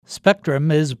Spectrum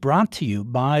is brought to you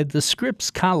by the Scripps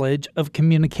College of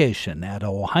Communication at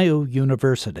Ohio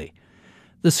University.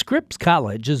 The Scripps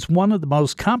College is one of the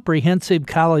most comprehensive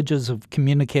colleges of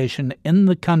communication in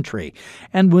the country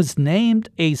and was named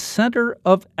a Center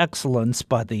of Excellence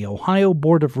by the Ohio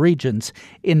Board of Regents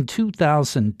in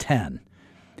 2010.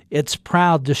 It's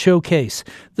proud to showcase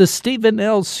the Stephen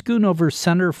L. Schoonover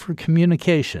Center for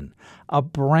Communication, a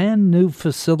brand new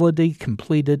facility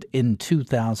completed in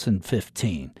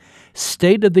 2015.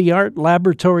 State-of-the-art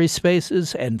laboratory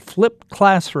spaces and flipped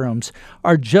classrooms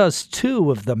are just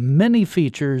two of the many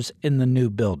features in the new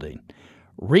building.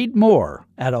 Read more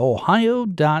at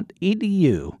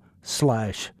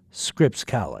ohio.edu/Scripps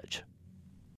College.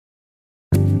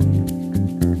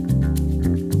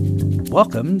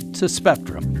 Welcome to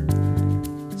Spectrum.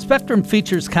 Spectrum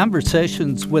features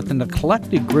conversations with an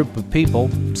eclectic group of people.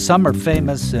 Some are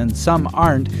famous and some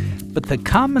aren't, but the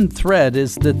common thread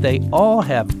is that they all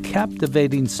have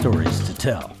captivating stories to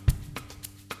tell.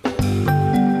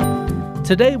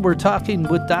 Today we're talking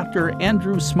with Dr.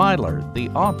 Andrew Smiler, the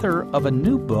author of a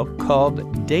new book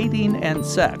called Dating and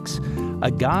Sex,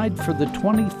 a guide for the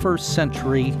 21st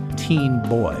century teen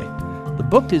boy. The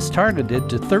book is targeted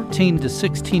to 13 to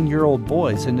 16-year-old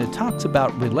boys, and it talks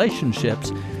about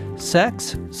relationships,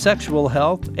 sex, sexual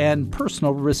health, and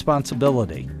personal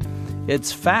responsibility.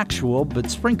 It's factual, but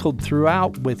sprinkled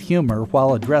throughout with humor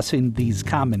while addressing these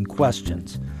common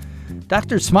questions.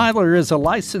 Dr. Smiler is a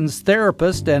licensed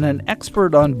therapist and an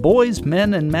expert on boys,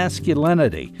 men, and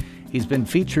masculinity. He's been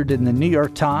featured in the New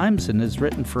York Times and has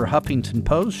written for Huffington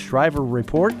Post, Shriver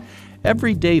Report,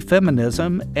 Everyday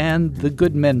Feminism, and the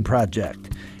Good Men Project.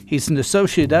 He's an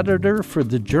associate editor for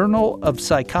the Journal of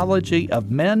Psychology of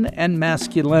Men and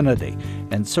Masculinity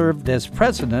and served as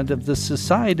president of the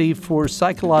Society for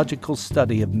Psychological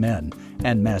Study of Men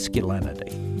and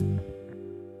Masculinity.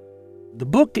 The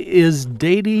book is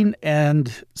Dating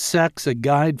and Sex, a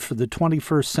guide for the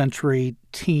 21st century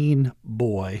teen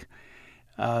boy.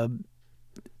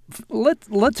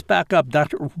 Let's back up,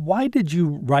 Doctor. Why did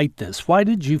you write this? Why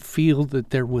did you feel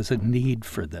that there was a need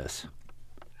for this?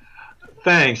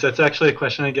 Thanks. That's actually a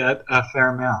question I get a fair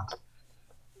amount.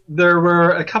 There were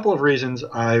a couple of reasons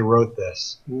I wrote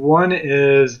this. One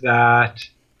is that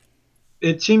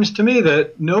it seems to me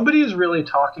that nobody is really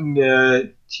talking to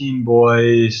teen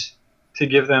boys to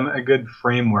give them a good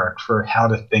framework for how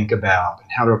to think about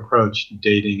and how to approach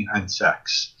dating and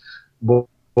sex.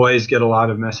 Boys get a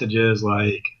lot of messages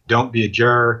like, don't be a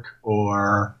jerk,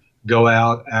 or go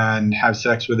out and have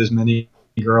sex with as many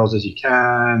girls as you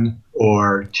can,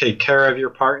 or take care of your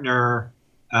partner.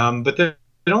 But they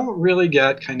don't really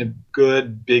get kind of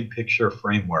good big picture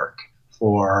framework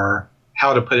for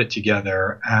how to put it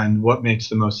together and what makes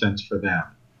the most sense for them.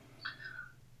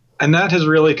 And that has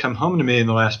really come home to me in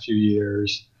the last few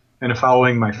years, and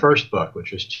following my first book,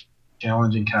 which was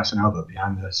Challenging Casanova,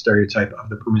 Beyond the Stereotype of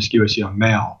the Promiscuous Young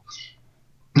Male.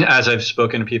 As I've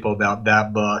spoken to people about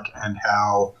that book and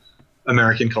how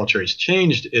American culture has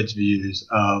changed its views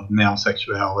of male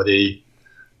sexuality,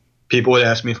 people would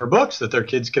ask me for books that their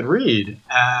kids could read.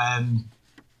 And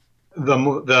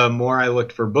the more I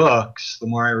looked for books, the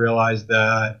more I realized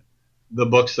that the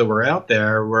books that were out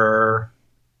there were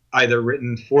either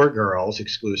written for girls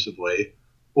exclusively,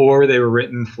 or they were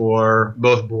written for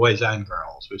both boys and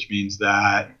girls, which means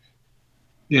that,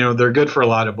 they're good for a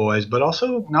lot of boys, but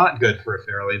also not good for a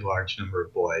fairly large number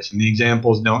of boys. And the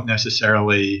examples don't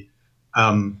necessarily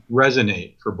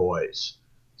resonate for boys.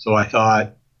 So I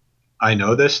thought, I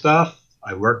know this stuff.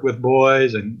 I work with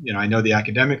boys, and I know the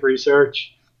academic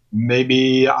research.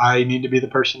 Maybe I need to be the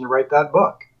person to write that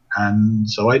book. And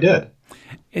so I did.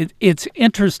 It's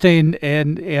interesting,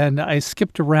 and I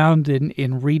skipped around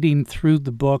in reading through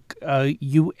the book.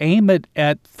 You aim it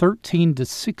at 13 to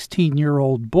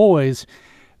 16-year-old boys,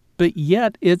 but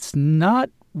yet it's not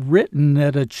written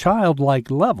at a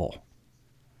childlike level.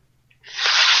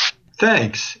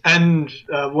 Thanks. And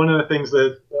one of the things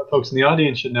that folks in the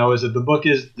audience should know is that the book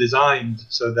is designed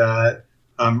so that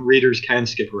readers can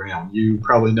skip around. You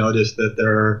probably noticed that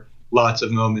there are lots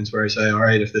of moments where I say, all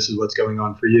right, if this is what's going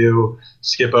on for you,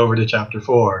 skip over to chapter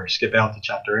 4, skip out to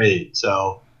chapter 8.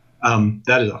 So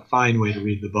that is a fine way to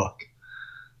read the book.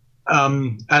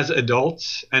 As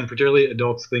adults, and particularly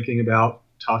adults thinking about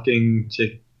talking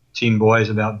to teen boys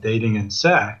about dating and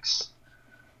sex,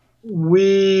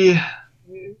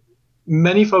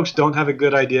 many folks don't have a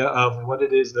good idea of what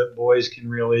it is that boys can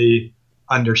really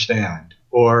understand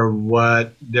or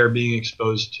what they're being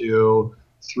exposed to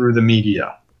through the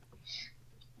media.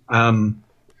 And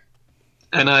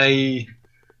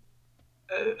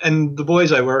and the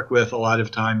boys I work with a lot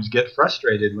of times get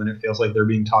frustrated when it feels like they're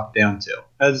being talked down to,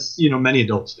 as many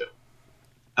adults do.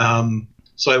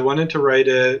 So I wanted to write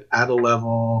it at a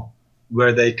level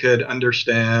where they could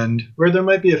understand, where there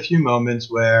might be a few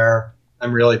moments where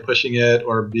I'm really pushing it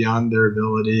or beyond their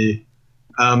ability,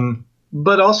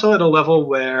 but also at a level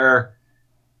where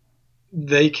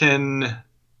they can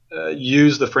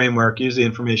use the framework, use the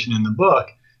information in the book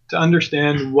to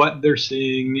understand what they're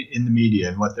seeing in the media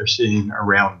and what they're seeing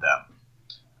around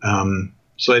them.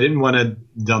 So I didn't want to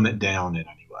dumb it down in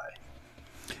any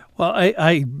way. Well,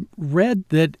 I read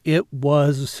that it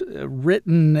was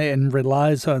written and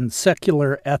relies on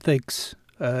secular ethics,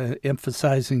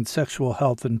 emphasizing sexual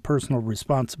health and personal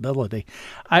responsibility.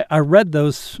 I read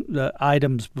those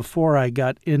items before I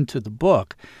got into the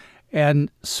book,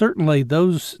 and certainly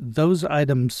those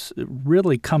items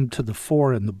really come to the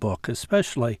fore in the book,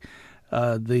 especially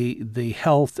the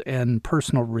health and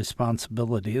personal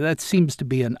responsibility. That seems to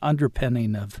be an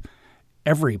underpinning of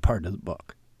every part of the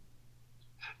book.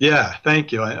 Yeah,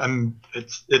 thank you.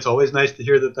 It's always nice to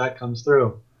hear that comes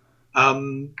through.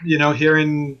 Here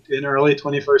in early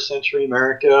 21st century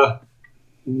America,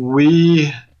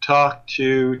 we talk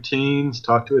to teens,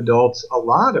 talk to adults a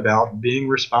lot about being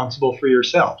responsible for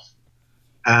yourself.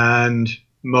 And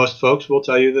most folks will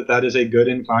tell you that is a good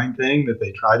and fine thing, that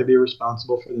they try to be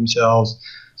responsible for themselves.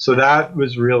 So that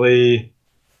was really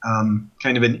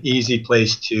kind of an easy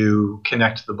place to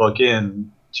connect the book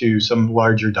in to some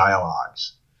larger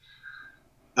dialogues.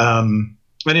 And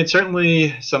it's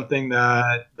certainly something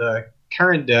that the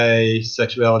current day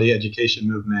sexuality education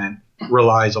movement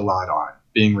relies a lot on,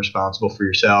 being responsible for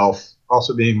yourself,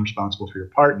 also being responsible for your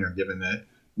partner, given that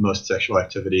most sexual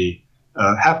activity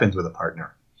happens with a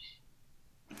partner.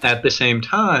 At the same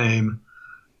time,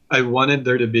 I wanted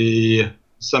there to be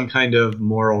some kind of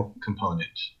moral component.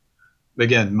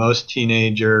 Again, most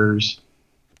teenagers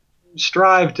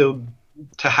strive to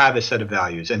have a set of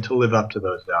values and to live up to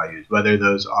those values, whether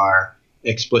those are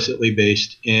explicitly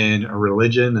based in a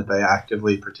religion that they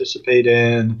actively participate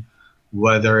in,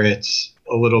 whether it's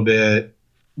a little bit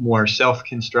more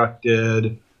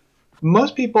self-constructed.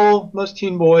 Most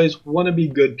teen boys want to be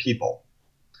good people.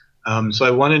 So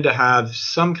I wanted to have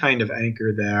some kind of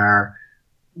anchor there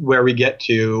where we get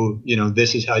to,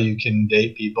 this is how you can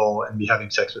date people and be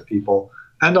having sex with people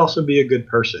and also be a good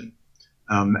person.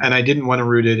 And I didn't want to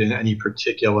root it in any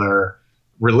particular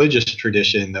religious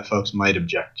tradition that folks might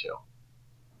object to.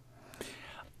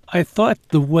 I thought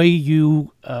the way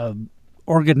you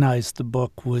organized the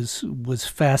book was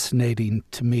fascinating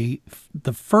to me.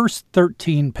 The first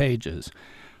 13 pages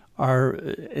are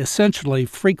essentially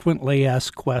frequently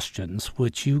asked questions,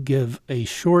 which you give a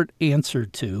short answer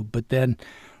to, but then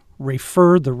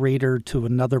refer the reader to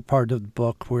another part of the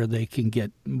book where they can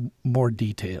get more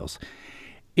details.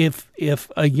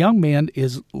 If a young man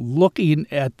is looking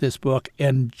at this book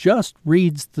and just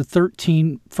reads the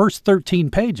first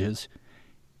 13 pages,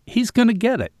 he's going to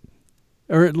get it,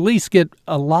 or at least get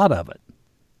a lot of it.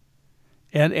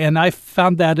 And I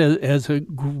found that as a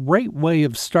great way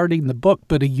of starting the book,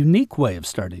 but a unique way of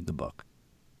starting the book.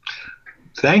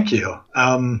 Thank you.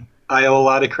 I owe a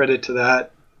lot of credit to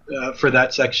that, for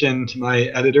that section, to my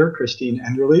editor, Christine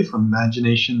Enderle from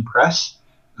Imagination Press.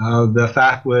 The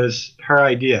fact was her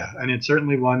idea, and it's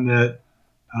certainly one that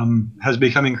has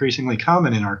become increasingly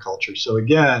common in our culture. So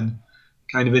again,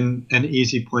 kind of an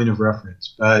easy point of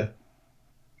reference. But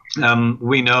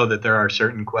we know that there are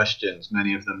certain questions,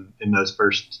 many of them in those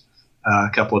first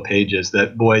couple of pages,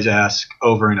 that boys ask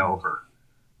over and over.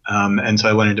 And so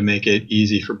I wanted to make it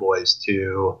easy for boys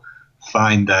to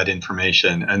find that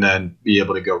information and then be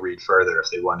able to go read further if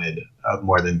they wanted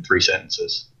more than 3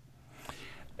 sentences.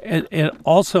 And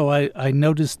also, I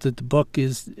noticed that the book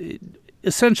is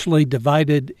essentially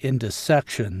divided into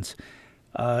sections.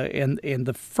 And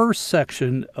the first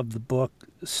section of the book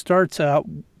starts out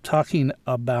talking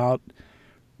about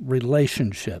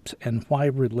relationships and why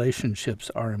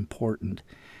relationships are important.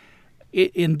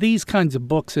 In these kinds of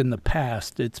books in the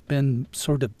past, it's been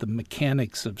sort of the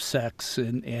mechanics of sex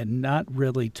and not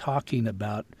really talking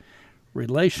about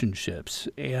relationships.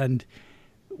 And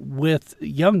with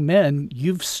young men,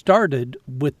 you've started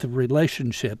with the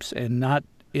relationships and not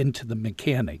into the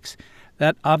mechanics.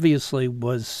 That obviously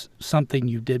was something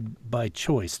you did by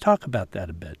choice. Talk about that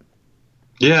a bit.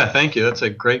 Yeah, thank you. That's a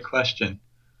great question.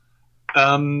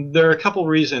 There are a couple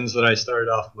reasons that I started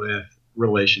off with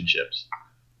relationships.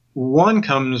 One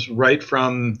comes right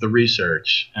from the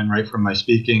research and right from my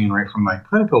speaking and right from my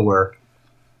clinical work.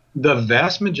 The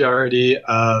vast majority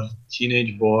of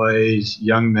teenage boys,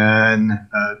 young men,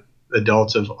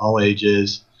 adults of all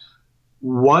ages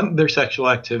want their sexual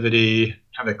activity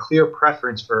have a clear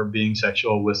preference for being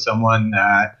sexual with someone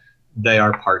that they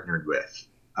are partnered with.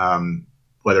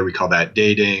 Whether we call that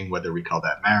dating, whether we call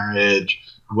that marriage,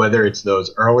 whether it's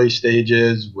those early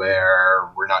stages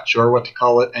where we're not sure what to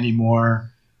call it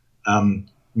anymore.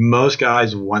 Most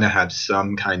guys want to have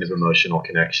some kind of emotional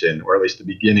connection, or at least the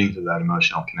beginnings of that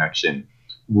emotional connection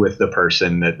with the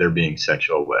person that they're being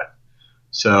sexual with.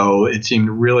 So it seemed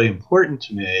really important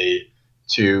to me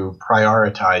to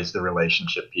prioritize the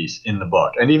relationship piece in the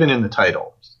book, and even in the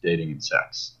title, Dating and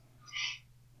Sex.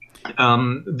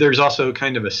 There's also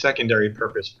kind of a secondary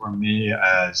purpose for me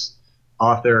as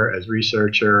author, as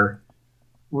researcher,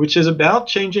 which is about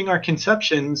changing our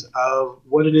conceptions of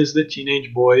what it is that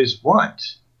teenage boys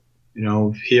want.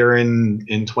 Here in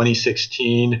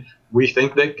 2016, we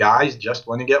think that guys just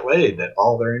want to get laid, that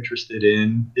all they're interested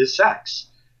in is sex.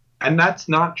 And that's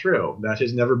not true. That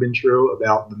has never been true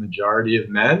about the majority of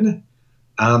men.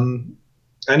 And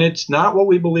it's not what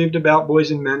we believed about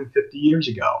boys and men 50 years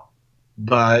ago.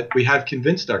 But we have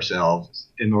convinced ourselves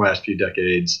in the last few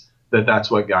decades that that's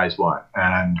what guys want.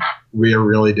 And we are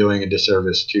really doing a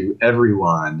disservice to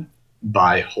everyone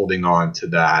by holding on to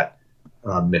that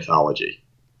mythology.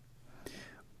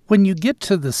 When you get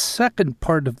to the second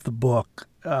part of the book,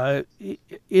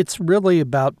 it's really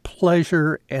about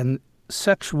pleasure and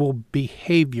sexual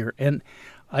behavior. And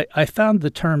I found the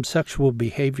term sexual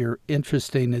behavior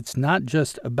interesting. It's not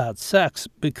just about sex,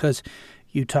 because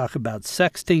you talk about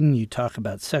sexting, you talk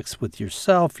about sex with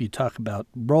yourself, you talk about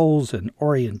roles and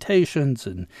orientations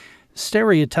and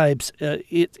stereotypes.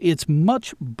 It's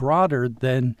much broader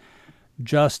than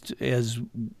just, as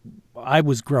I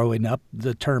was growing up,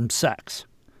 the term sex.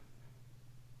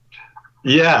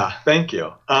 Yeah, thank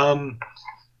you.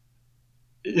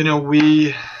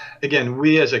 We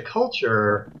as a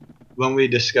culture, when we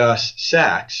discuss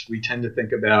sex, we tend to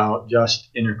think about just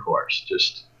intercourse,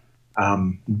 just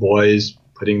boys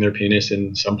putting their penis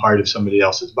in some part of somebody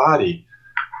else's body.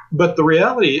 But the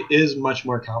reality is much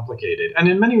more complicated. And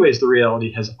in many ways, the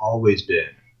reality has always been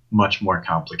much more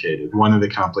complicated. One of the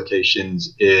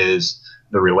complications is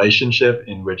the relationship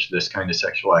in which this kind of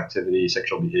sexual activity,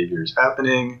 sexual behavior is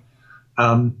happening,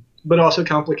 but also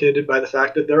complicated by the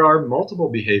fact that there are multiple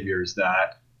behaviors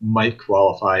that might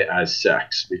qualify as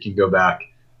sex. We can go back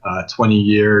 20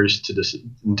 years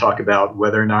and talk about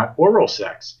whether or not oral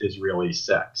sex is really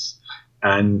sex.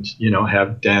 And,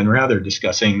 have Dan Rather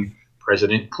discussing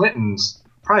President Clinton's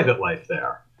private life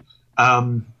there.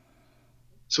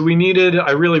 So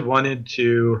I really wanted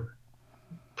to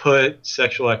put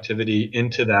sexual activity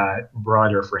into that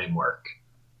broader framework.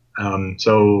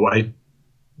 So I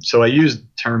used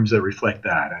terms that reflect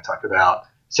that. I talk about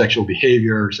sexual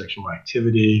behavior, sexual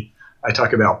activity. I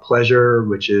talk about pleasure,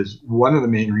 which is one of the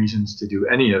main reasons to do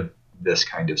any of this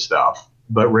kind of stuff,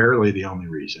 but rarely the only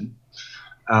reason.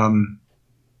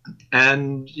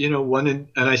 And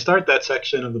I start that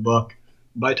section of the book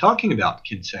by talking about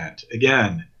consent.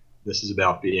 Again, this is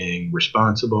about being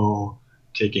responsible,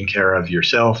 taking care of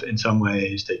yourself in some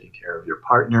ways, taking care of your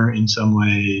partner in some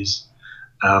ways,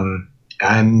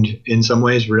 and in some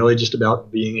ways really just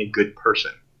about being a good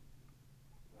person.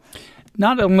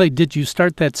 Not only did you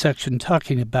start that section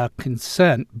talking about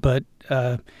consent, but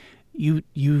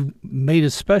you made a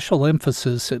special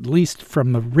emphasis, at least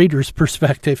from a reader's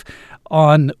perspective,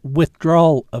 on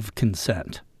withdrawal of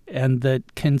consent, and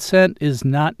that consent is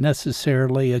not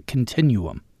necessarily a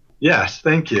continuum. Yes,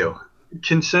 thank you.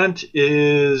 Consent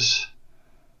is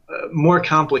more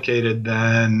complicated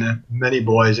than many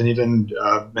boys and even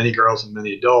many girls and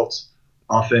many adults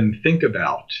often think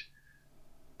about.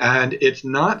 And it's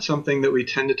not something that we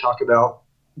tend to talk about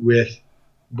with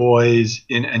boys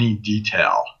in any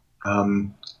detail.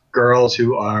 Girls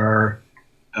who are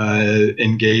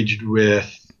engaged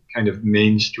with kind of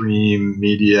mainstream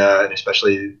media, and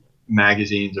especially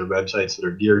magazines or websites that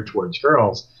are geared towards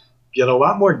girls, get a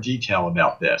lot more detail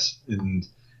about this. And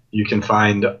you can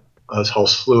find a whole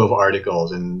slew of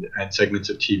articles and segments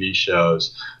of TV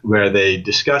shows where they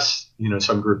discuss,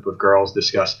 some group of girls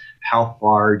discuss how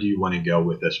far do you want to go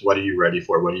with this? What are you ready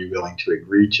for? What are you willing to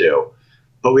agree to?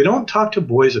 But we don't talk to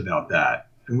boys about that.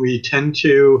 And we tend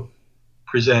to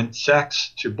present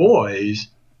sex to boys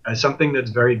as something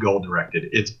that's very goal-directed.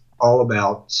 It's all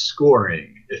about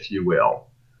scoring, if you will.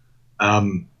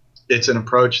 It's an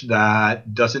approach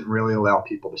that doesn't really allow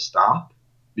people to stop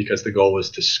because the goal is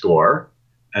to score.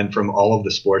 And from all of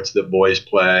the sports that boys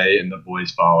play and that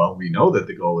boys follow, we know that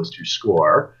the goal is to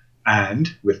score. And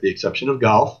with the exception of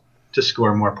golf, to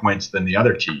score more points than the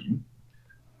other team.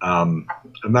 A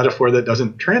metaphor that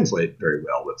doesn't translate very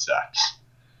well with sex.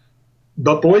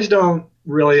 But boys don't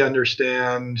really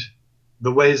understand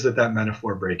the ways that that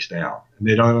metaphor breaks down. And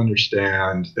they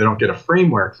don't get a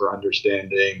framework for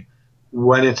understanding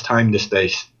when it's time to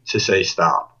say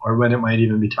stop, or when it might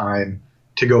even be time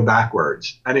to go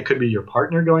backwards. And it could be your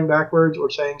partner going backwards or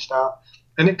saying stop.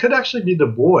 And it could actually be the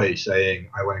boy saying,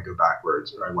 I want to go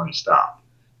backwards or I want to stop.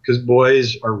 Because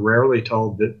boys are rarely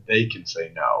told that they can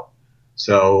say no.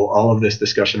 So all of this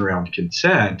discussion around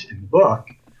consent in the book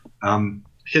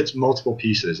hits multiple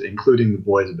pieces, including the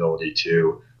boy's ability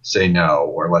to say no,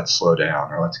 or let's slow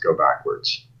down, or let's go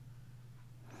backwards.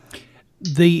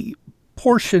 The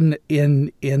portion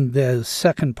in the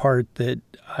second part that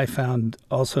I found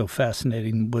also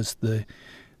fascinating was the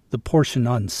portion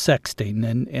on sexting,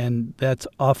 and that's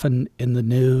often in the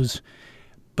news.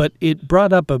 But it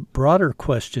brought up a broader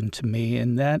question to me,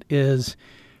 and that is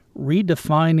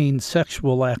redefining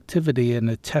sexual activity in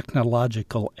a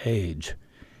technological age,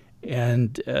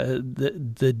 and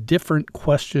the different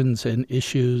questions and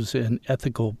issues and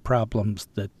ethical problems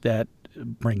that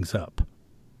brings up.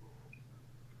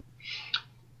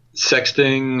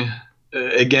 Sexting,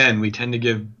 again, we tend to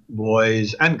give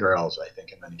boys and girls, I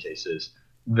think in many cases,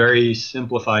 very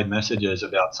simplified messages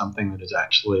about something that is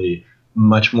actually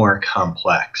much more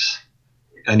complex.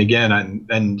 And again,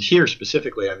 and here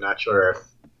specifically, I'm not sure if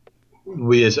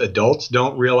we as adults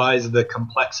don't realize the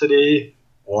complexity,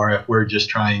 or if we're just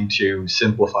trying to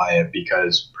simplify it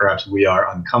because perhaps we are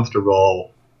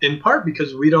uncomfortable, in part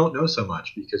because we don't know so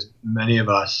much, because many of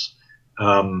us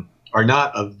are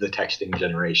not of the texting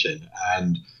generation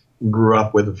and grew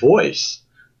up with voice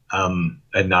and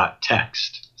not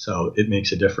text. So it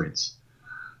makes a difference.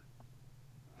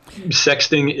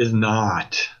 Sexting is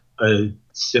not a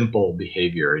simple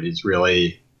behavior. It is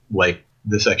really, like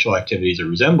the sexual activities it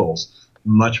resembles,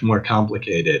 much more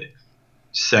complicated.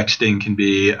 Sexting can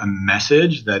be a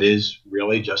message that is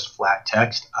really just flat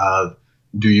text of,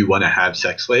 do you want to have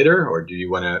sex later, or do you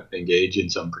want to engage in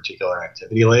some particular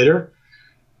activity later?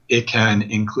 It can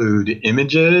include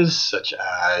images such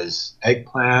as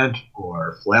eggplant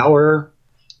or flower,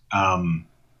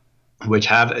 which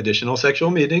have additional sexual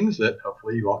meanings that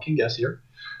hopefully you all can guess here.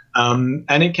 And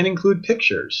it can include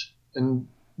pictures. And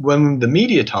when the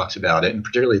media talks about it, and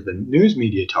particularly the news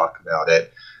media talk about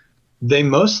it, they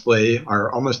mostly,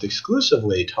 or almost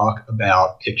exclusively, talk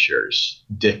about pictures,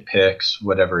 dick pics,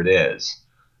 whatever it is.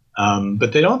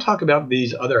 But they don't talk about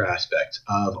these other aspects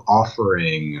of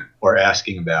offering or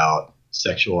asking about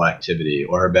sexual activity,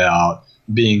 or about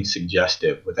being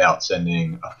suggestive without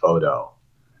sending a photo.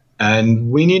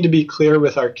 And we need to be clear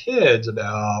with our kids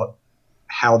about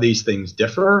how these things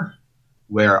differ,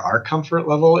 where our comfort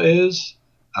level is.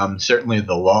 Certainly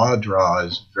the law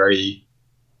draws very,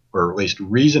 or at least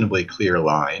reasonably clear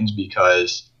lines,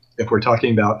 because if we're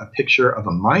talking about a picture of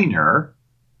a minor,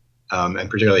 and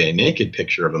particularly a naked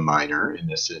picture of a minor in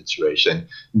this situation,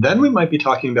 then we might be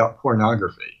talking about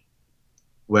pornography.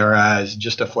 Whereas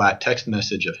just a flat text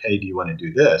message of, hey, do you want to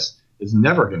do this, is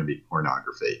never going to be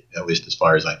pornography, at least as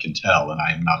far as I can tell, and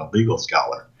I am not a legal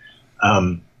scholar.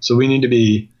 So we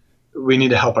need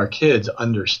to help our kids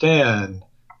understand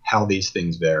how these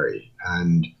things vary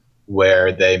and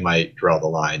where they might draw the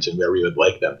lines and where we would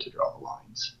like them to draw the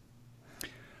lines.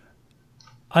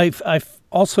 I've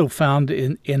also found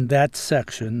in that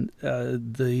section,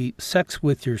 the sex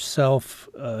with yourself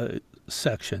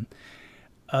section,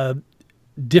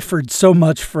 differed so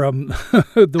much from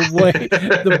the way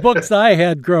the books I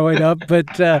had growing up,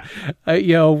 but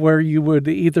where you would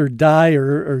either die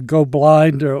or go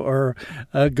blind or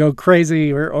go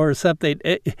crazy or something.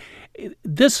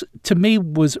 This to me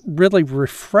was really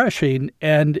refreshing,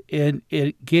 and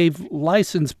it gave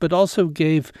license, but also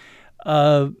gave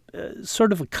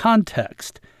sort of a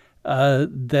context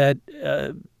that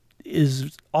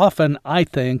is often, I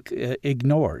think,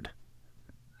 ignored.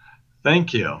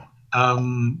 Thank you.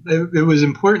 It was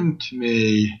important to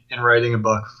me in writing a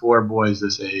book for boys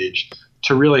this age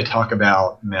to really talk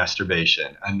about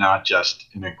masturbation, and not just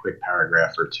in a quick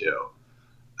paragraph or two.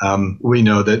 We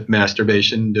know that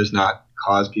masturbation does not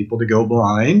cause people to go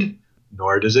blind,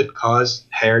 nor does it cause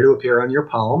hair to appear on your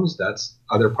palms. That's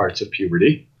other parts of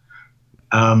puberty.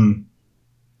 And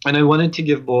I wanted to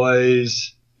give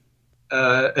boys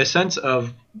a sense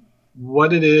of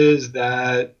what it is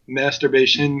that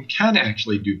masturbation can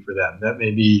actually do for them that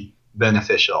may be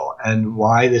beneficial, and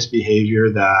why this behavior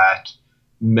that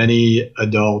many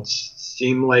adults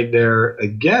seem like they're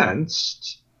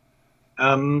against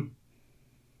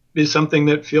is something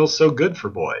that feels so good for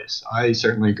boys. I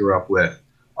certainly grew up with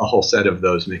a whole set of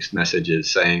those mixed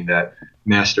messages saying that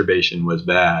masturbation was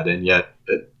bad, and yet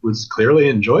it was clearly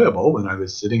enjoyable when I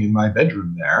was sitting in my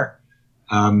bedroom there.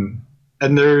 And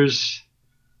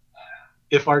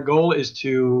if our goal is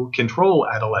to control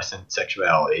adolescent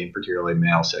sexuality, particularly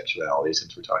male sexuality,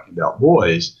 since we're talking about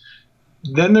boys,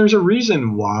 then there's a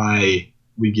reason why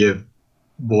we give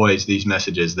boys these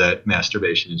messages that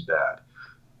masturbation is bad.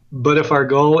 But if our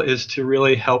goal is to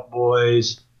really help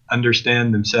boys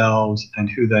understand themselves and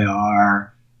who they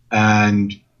are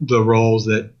and the roles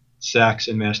that sex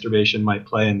and masturbation might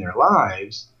play in their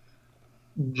lives,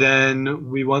 then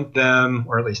we want them,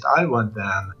 or at least I want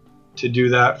them, to do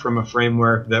that from a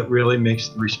framework that really makes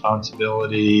the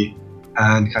responsibility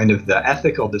and kind of the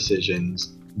ethical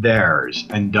decisions theirs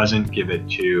and doesn't give it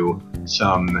to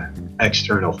some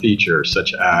external feature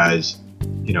such as,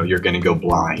 you're going to go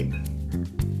blind.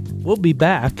 We'll be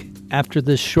back after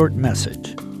this short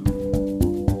message.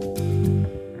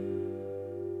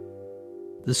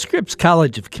 The Scripps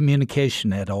College of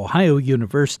Communication at Ohio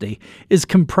University is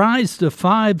comprised of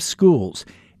 5 schools,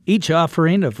 each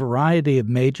offering a variety of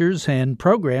majors and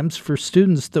programs for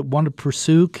students that want to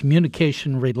pursue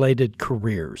communication-related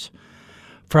careers.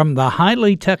 From the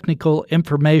highly technical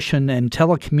information and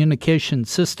telecommunication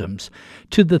systems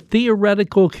to the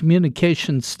theoretical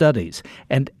communication studies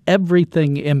and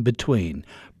everything in between,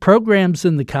 programs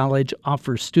in the college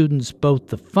offer students both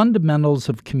the fundamentals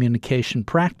of communication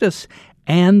practice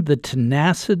and the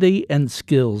tenacity and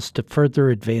skills to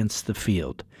further advance the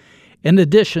field. In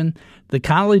addition, the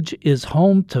college is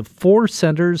home to 4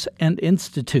 centers and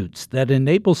institutes that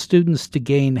enable students to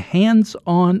gain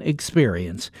hands-on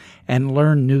experience and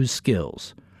learn new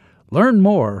skills. Learn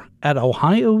more at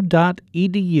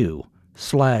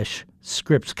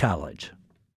ohio.edu/Scripps College.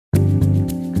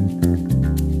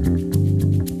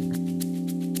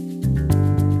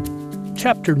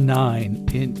 Chapter 9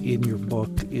 in your book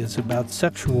is about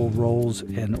sexual roles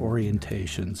and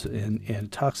orientations, and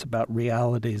it talks about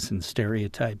realities and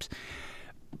stereotypes.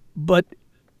 But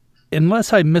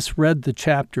unless I misread the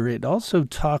chapter, it also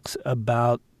talks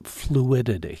about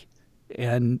fluidity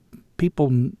and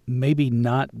people maybe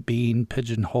not being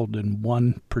pigeonholed in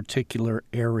one particular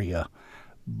area,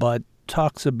 but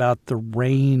talks about the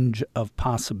range of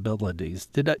possibilities.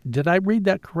 Did I read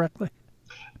that correctly?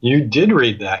 You did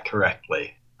read that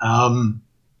correctly. A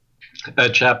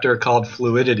chapter called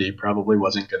Fluidity probably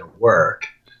wasn't going to work,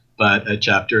 but a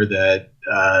chapter that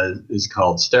is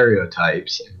called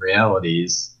Stereotypes and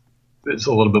Realities is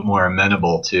a little bit more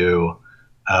amenable to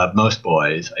most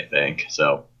boys, I think.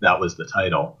 So that was the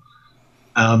title.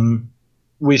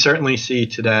 We certainly see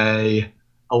today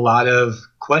a lot of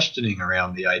questioning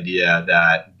around the idea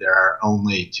that there are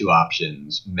only 2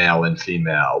 options, male and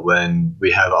female, when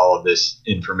we have all of this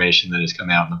information that has come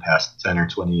out in the past 10 or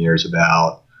 20 years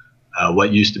about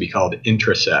what used to be called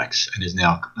intrasex and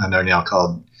are now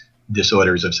called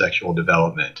disorders of sexual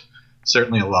development.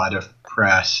 Certainly a lot of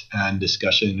press and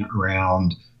discussion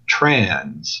around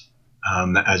trans,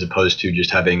 as opposed to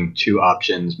just having 2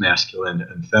 options, masculine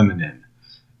and feminine.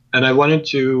 And I wanted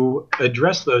to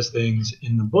address those things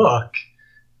in the book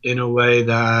in a way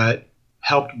that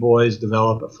helped boys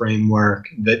develop a framework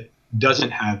that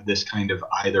doesn't have this kind of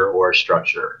either-or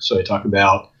structure. So I talk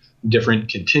about different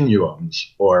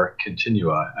continuums, or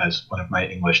continua, as one of my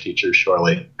English teachers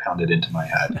surely pounded into my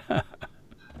head.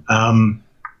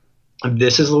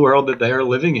 This is the world that they are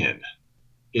living in.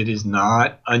 It is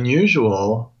not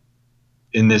unusual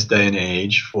in this day and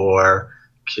age for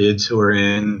kids who are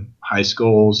in high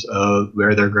schools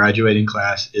where their graduating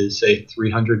class is, say,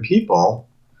 300 people,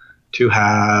 to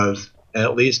have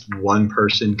at least one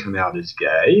person come out as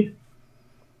gay.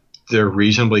 There are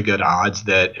reasonably good odds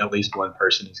that at least one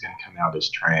person is going to come out as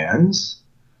trans.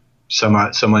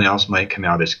 Someone else might come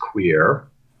out as queer.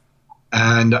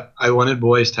 And I wanted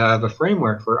boys to have a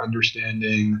framework for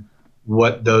understanding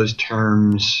what those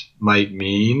terms might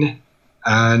mean,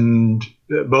 and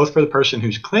both for the person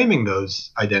who's claiming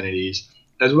those identities,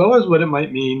 as well as what it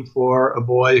might mean for a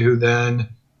boy who then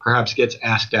perhaps gets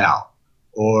asked out,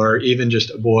 or even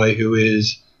just a boy who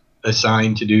is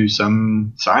assigned to do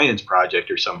some science project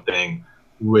or something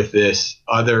with this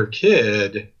other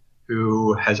kid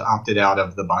who has opted out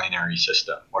of the binary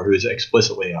system, or who is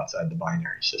explicitly outside the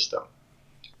binary system.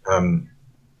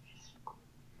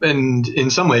 And in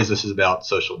some ways this is about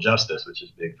social justice, which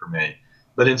is big for me.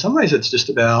 But in some ways it's just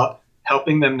about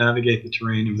helping them navigate the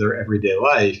terrain of their everyday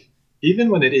life, even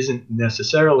when it isn't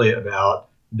necessarily about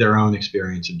their own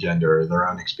experience of gender or their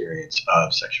own experience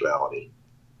of sexuality.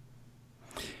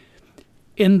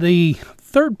 In the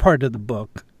third part of the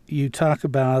book, you talk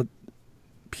about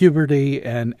puberty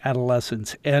and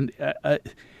adolescence. And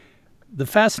the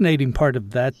fascinating part of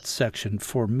that section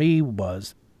for me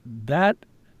was that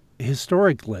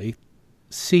historically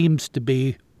seems to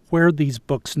be where these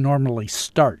books normally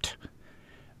start.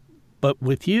 But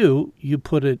with you, you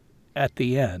put it at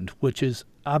the end, which is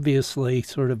obviously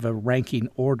sort of a ranking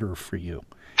order for you.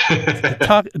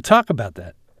 Talk about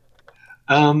that.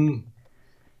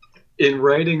 In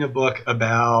writing a book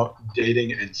about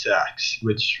dating and sex,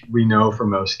 which we know for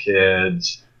most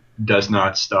kids does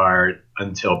not start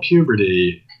until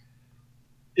puberty,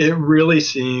 it really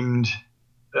seemed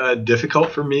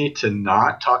difficult for me to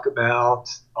not talk about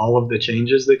all of the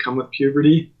changes that come with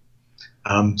puberty.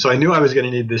 So I knew I was going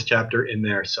to need this chapter in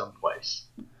there someplace.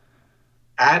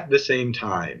 At the same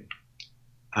time,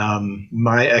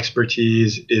 my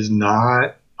expertise is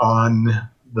not on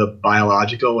the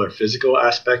biological or physical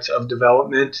aspects of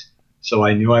development, so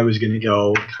I knew I was going to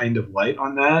go kind of light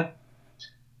on that.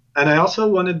 And I also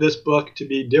wanted this book to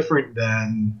be different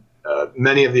than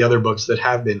many of the other books that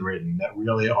have been written that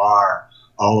really are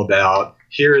all about,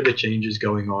 here are the changes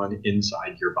going on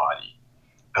inside your body.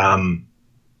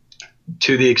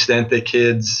 To the extent that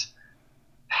kids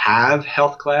have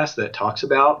health class that talks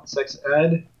about sex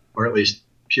ed, or at least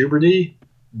puberty,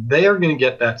 they are going to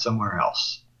get that somewhere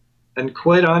else. And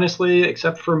quite honestly,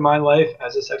 except for my life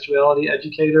as a sexuality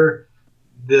educator,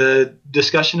 the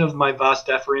discussion of my vas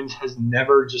deferens has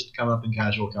never just come up in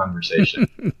casual conversation.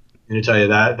 I'm going to tell you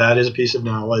that is a piece of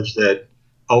knowledge that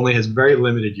only has very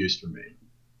limited use for me.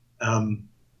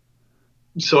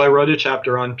 So I wrote a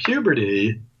chapter on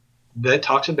puberty that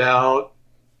talks about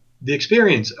the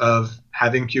experience of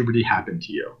having puberty happen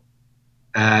to you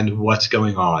and what's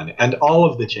going on and all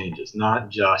of the changes, not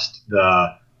just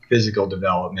the physical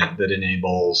development that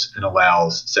enables and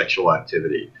allows sexual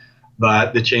activity,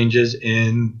 but the changes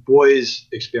in boys'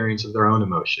 experience of their own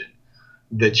emotion,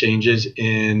 the changes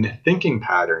in thinking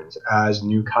patterns as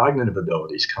new cognitive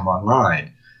abilities come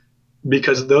online,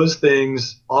 because those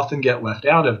things often get left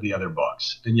out of the other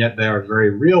books, and yet they are very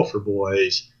real for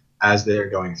boys as they're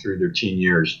going through their teen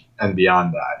years and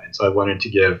beyond that. And so I wanted to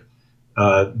give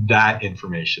that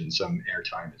information some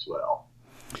airtime as well.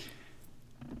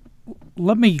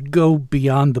 Let me go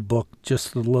beyond the book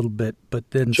just a little bit, but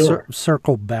then Sure.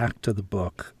 Circle back to the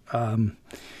book.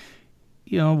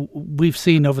 We've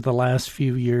seen over the last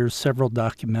few years several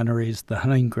documentaries, The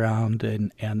Hunting Ground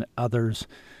and others,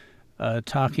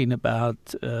 talking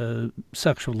about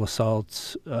sexual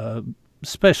assaults,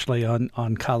 especially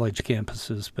on college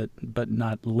campuses, but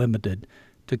not limited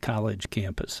to college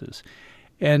campuses.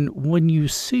 And when you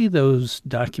see those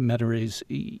documentaries,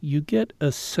 you get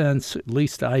a sense, at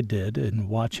least I did in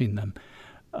watching them,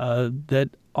 that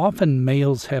often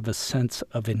males have a sense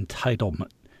of entitlement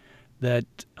that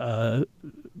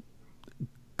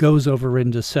goes over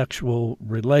into sexual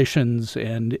relations,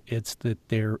 and it's that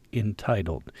they're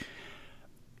entitled.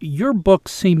 Your book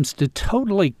seems to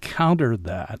totally counter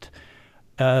that,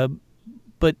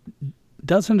 but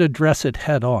doesn't address it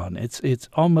head on. It's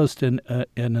almost in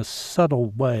a subtle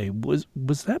way.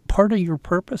 Was that part of your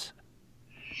purpose?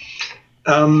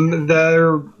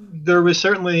 There was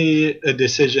certainly a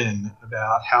decision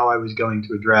about how I was going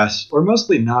to address, or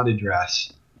mostly not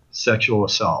address, sexual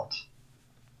assault.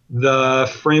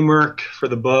 The framework for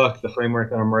the book, the framework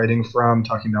that I'm writing from,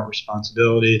 talking about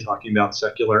responsibility, talking about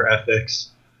secular ethics,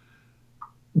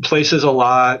 places a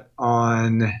lot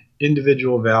on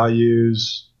individual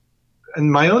values. And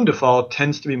my own default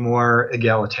tends to be more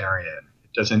egalitarian.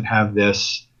 It doesn't have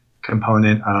this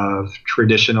component of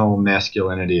traditional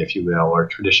masculinity, if you will, or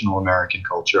traditional American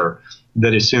culture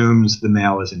that assumes the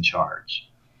male is in charge.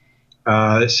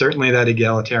 Certainly that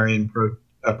egalitarian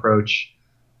approach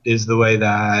is the way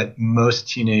that most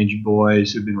teenage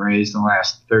boys who've been raised in the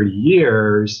last 30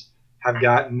 years have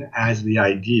gotten as the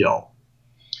ideal.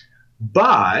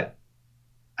 But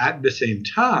at the same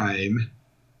time,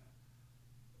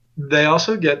 they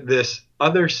also get this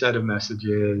other set of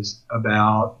messages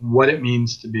about what it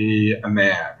means to be a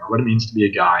man, or what it means to be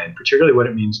a guy, and particularly what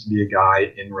it means to be a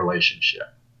guy in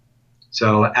relationship.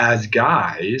 So as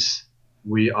guys,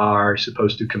 we are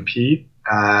supposed to compete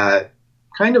at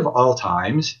kind of all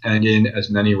times and in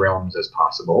as many realms as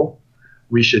possible.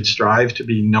 We should strive to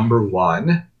be number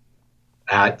one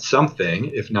at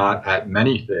something, if not at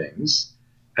many things.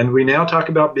 And we now talk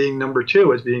about being number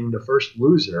two as being the first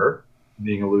loser.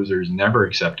 Being a loser is never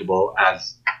acceptable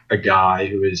as a guy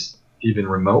who is even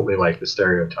remotely like the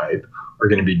stereotype, are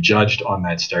going to be judged on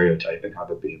that stereotype and have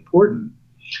it be important.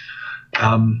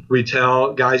 We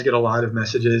tell guys get a lot of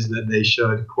messages that they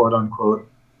should, quote unquote,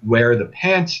 wear the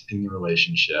pants in the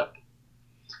relationship.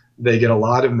 They get a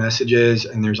lot of messages,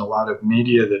 and there's a lot of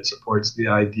media that supports the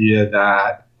idea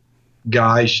that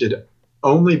guys should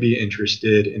only be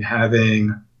interested in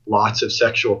having lots of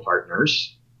sexual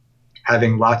partners.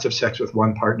 Having lots of sex with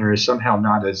one partner is somehow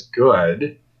not as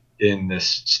good in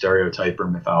this stereotype or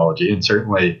mythology, and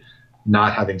certainly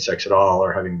not having sex at all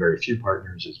or having very few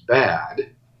partners is bad.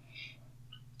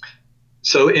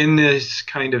 So in this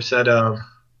kind of set of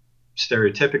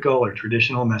stereotypical or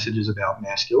traditional messages about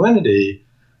masculinity,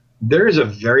 there is a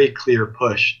very clear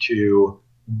push to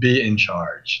be in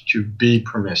charge, to be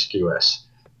promiscuous,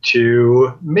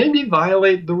 to maybe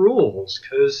violate the rules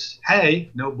because, hey,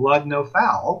 no blood, no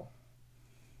foul.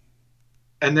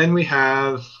 And then we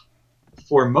have,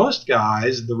 for most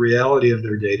guys, the reality of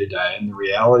their day-to-day and the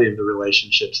reality of the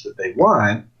relationships that they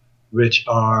want, which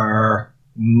are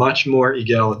much more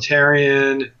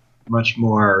egalitarian, much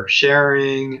more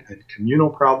sharing and communal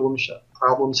problem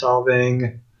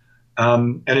solving.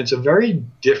 And it's a very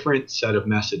different set of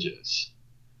messages.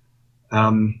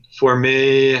 For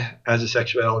me, as a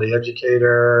sexuality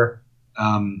educator,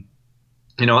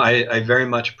 I very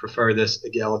much prefer this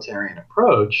egalitarian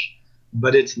approach,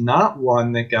 but it's not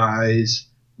one that guys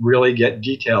really get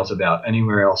details about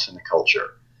anywhere else in the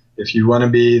culture. If you want to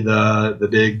be the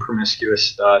big promiscuous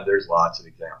stud, there's lots of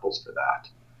examples for that.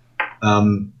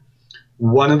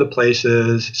 One of the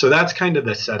places, so that's kind of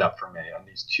the setup for me on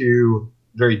these two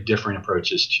very different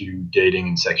approaches to dating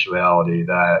and sexuality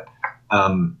that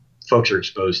folks are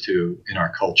exposed to in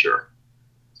our culture.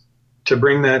 To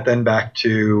bring that then back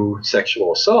to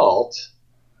sexual assault,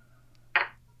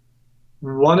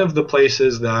 one of the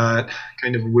places that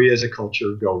kind of we as a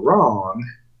culture go wrong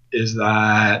is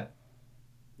that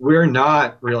we're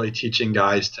not really teaching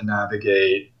guys to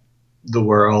navigate the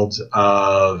world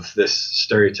of this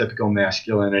stereotypical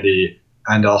masculinity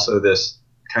and also this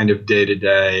kind of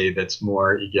day-to-day that's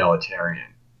more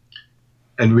egalitarian.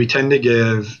 And we tend to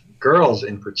give girls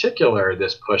in particular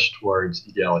this push towards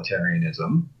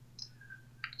egalitarianism.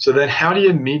 So then how do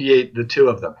you mediate the two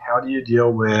of them? How do you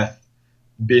deal with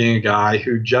being a guy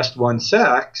who just wants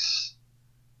sex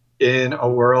in a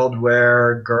world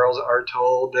where girls are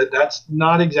told that that's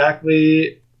not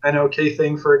exactly an okay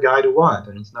thing for a guy to want,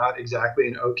 and it's not exactly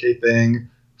an okay thing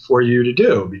for you to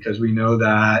do, because we know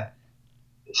that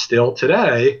still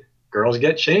today girls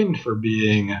get shamed for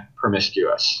being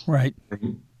promiscuous. Right.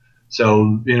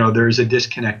 So, there's a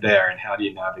disconnect there, and how do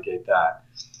you navigate that?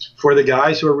 For the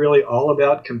guys who are really all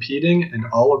about competing and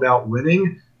all about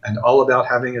winning and all about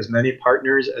having as many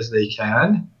partners as they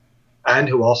can, and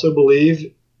who also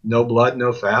believe no blood,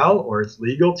 no foul, or it's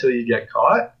legal till you get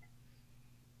caught,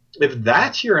 if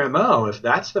that's your MO, if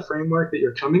that's the framework that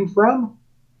you're coming from,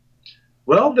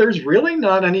 well, there's really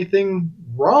not anything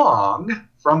wrong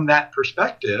from that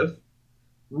perspective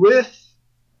with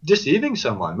deceiving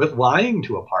someone, with lying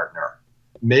to a partner.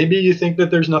 Maybe you think that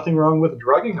there's nothing wrong with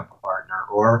drugging a partner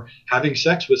or having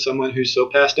sex with someone who's so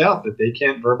passed out that they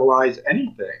can't verbalize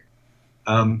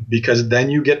anything, because then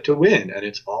you get to win, and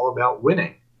it's all about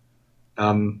winning.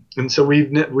 And so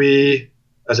we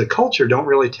as a culture don't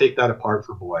really take that apart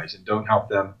for boys and don't help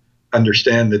them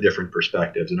understand the different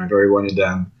perspectives. And I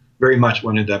very much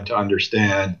wanted them to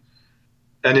understand.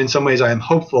 And in some ways I am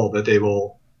hopeful that they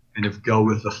will kind of go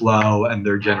with the flow and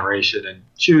their generation and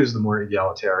choose the more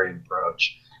egalitarian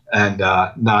approach and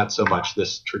not so much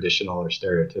this traditional or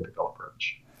stereotypical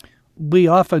approach. We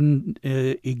often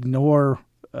ignore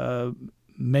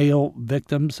male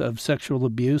victims of sexual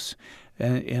abuse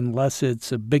unless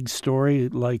it's a big story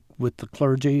like with the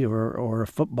clergy or a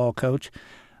football coach.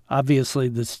 Obviously,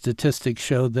 the statistics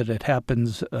show that it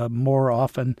happens more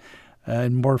often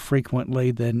and more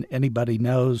frequently than anybody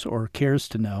knows or cares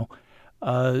to know.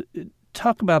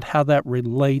 Talk about how that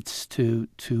relates to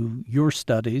your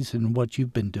studies and what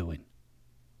you've been doing.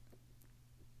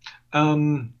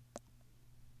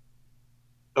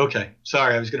 Okay.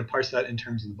 Sorry, I was going to parse that in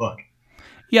terms of the book.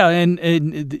 Yeah, and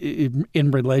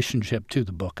in relationship to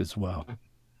the book as well.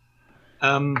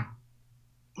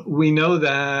 We know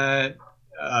that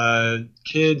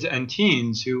kids and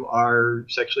teens who are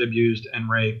sexually abused and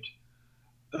raped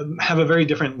have a very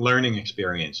different learning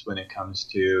experience when it comes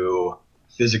to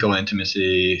physical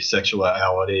intimacy,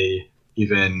 sexuality,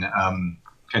 even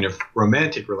kind of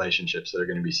romantic relationships that are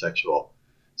going to be sexual.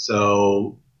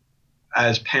 So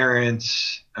as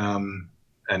parents and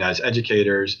as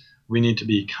educators, we need to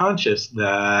be conscious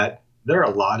that there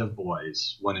are a lot of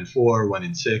boys, 1 in 4, 1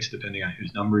 in 6, depending on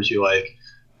whose numbers you like,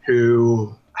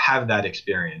 who have that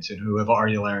experience and who have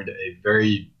already learned a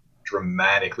very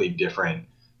dramatically different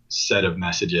set of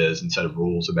messages and set of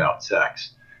rules about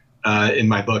sex. In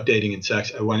my book, Dating and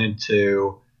Sex, I wanted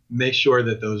to make sure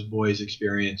that those boys'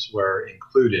 experience were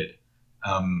included,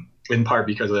 in part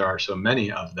because there are so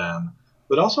many of them,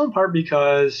 but also in part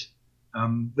because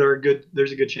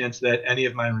there's a good chance that any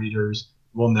of my readers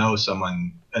will know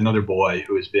another boy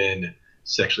who has been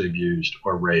sexually abused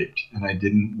or raped. And I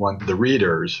didn't want the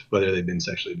readers, whether they've been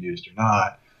sexually abused or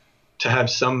not, to have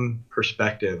some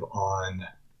perspective on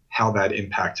how that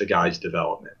impacts a guy's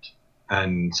development.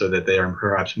 And so that they are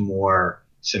perhaps more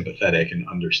sympathetic and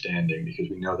understanding, because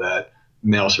we know that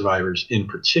male survivors in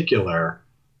particular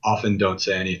often don't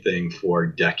say anything for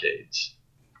decades.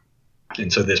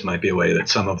 And so this might be a way that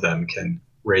some of them can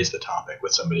raise the topic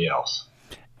with somebody else.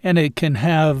 And it can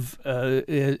have,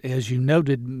 as you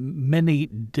noted, many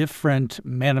different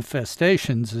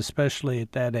manifestations, especially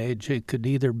at that age. It could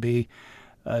either be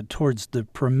towards the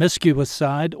promiscuous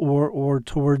side or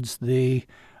towards the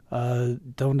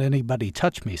don't anybody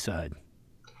touch me side.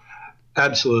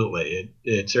 Absolutely.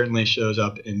 It certainly shows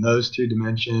up in those two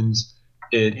dimensions.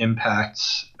 It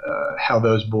impacts how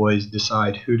those boys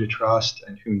decide who to trust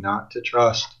and who not to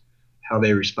trust, how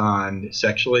they respond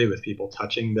sexually with people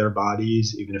touching their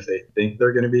bodies. Even if they think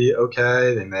they're going to be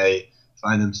okay, they may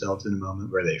find themselves in a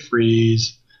moment where they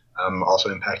freeze. Also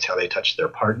impacts how they touch their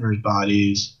partner's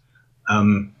bodies.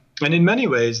 And in many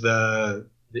ways, the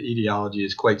etiology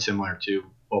is quite similar to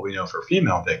what we know for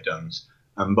female victims,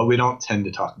 but we don't tend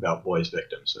to talk about boys'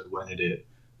 victims. So I wanted it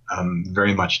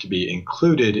very much to be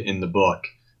included in the book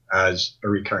as a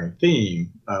recurring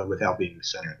theme without being the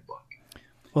center of the book.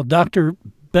 Well, Doctor,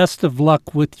 best of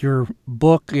luck with your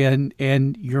book and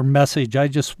your message. I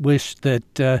just wish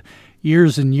that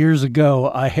years and years ago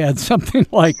I had something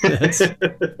like this.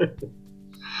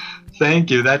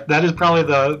 Thank you. That is probably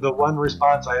the one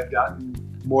response I have gotten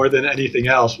more than anything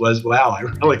else was, wow, I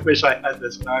really wish I had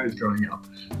this when I was growing up.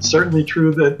 It's certainly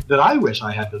true that I wish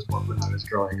I had this book when I was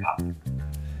growing up.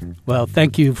 Well,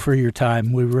 thank you for your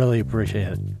time. We really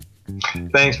appreciate it.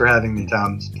 Thanks for having me,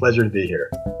 Tom. It's a pleasure to be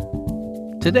here.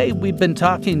 Today, we've been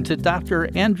talking to Dr.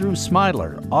 Andrew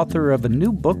Smiler, author of a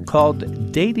new book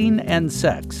called Dating and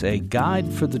Sex, a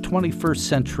guide for the 21st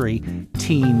century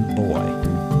teen boy.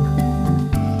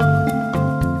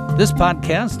 This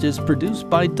podcast is produced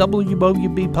by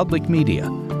WOUB Public Media.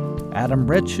 Adam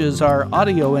Rich is our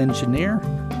audio engineer.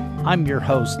 I'm your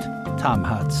host, Tom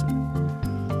Hudson.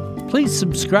 Please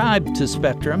subscribe to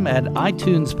Spectrum at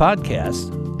iTunes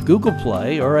Podcast, Google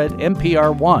Play, or at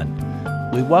NPR One.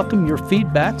 We welcome your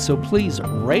feedback, so please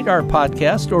rate our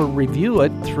podcast or review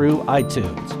it through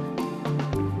iTunes.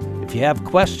 If you have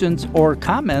questions or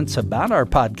comments about our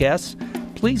podcasts,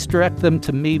 please direct them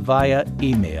to me via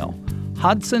email,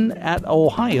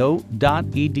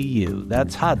 hodson@ohio.edu.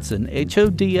 That's Hodson,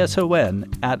 Hodson,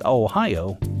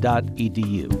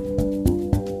 @ohio.edu.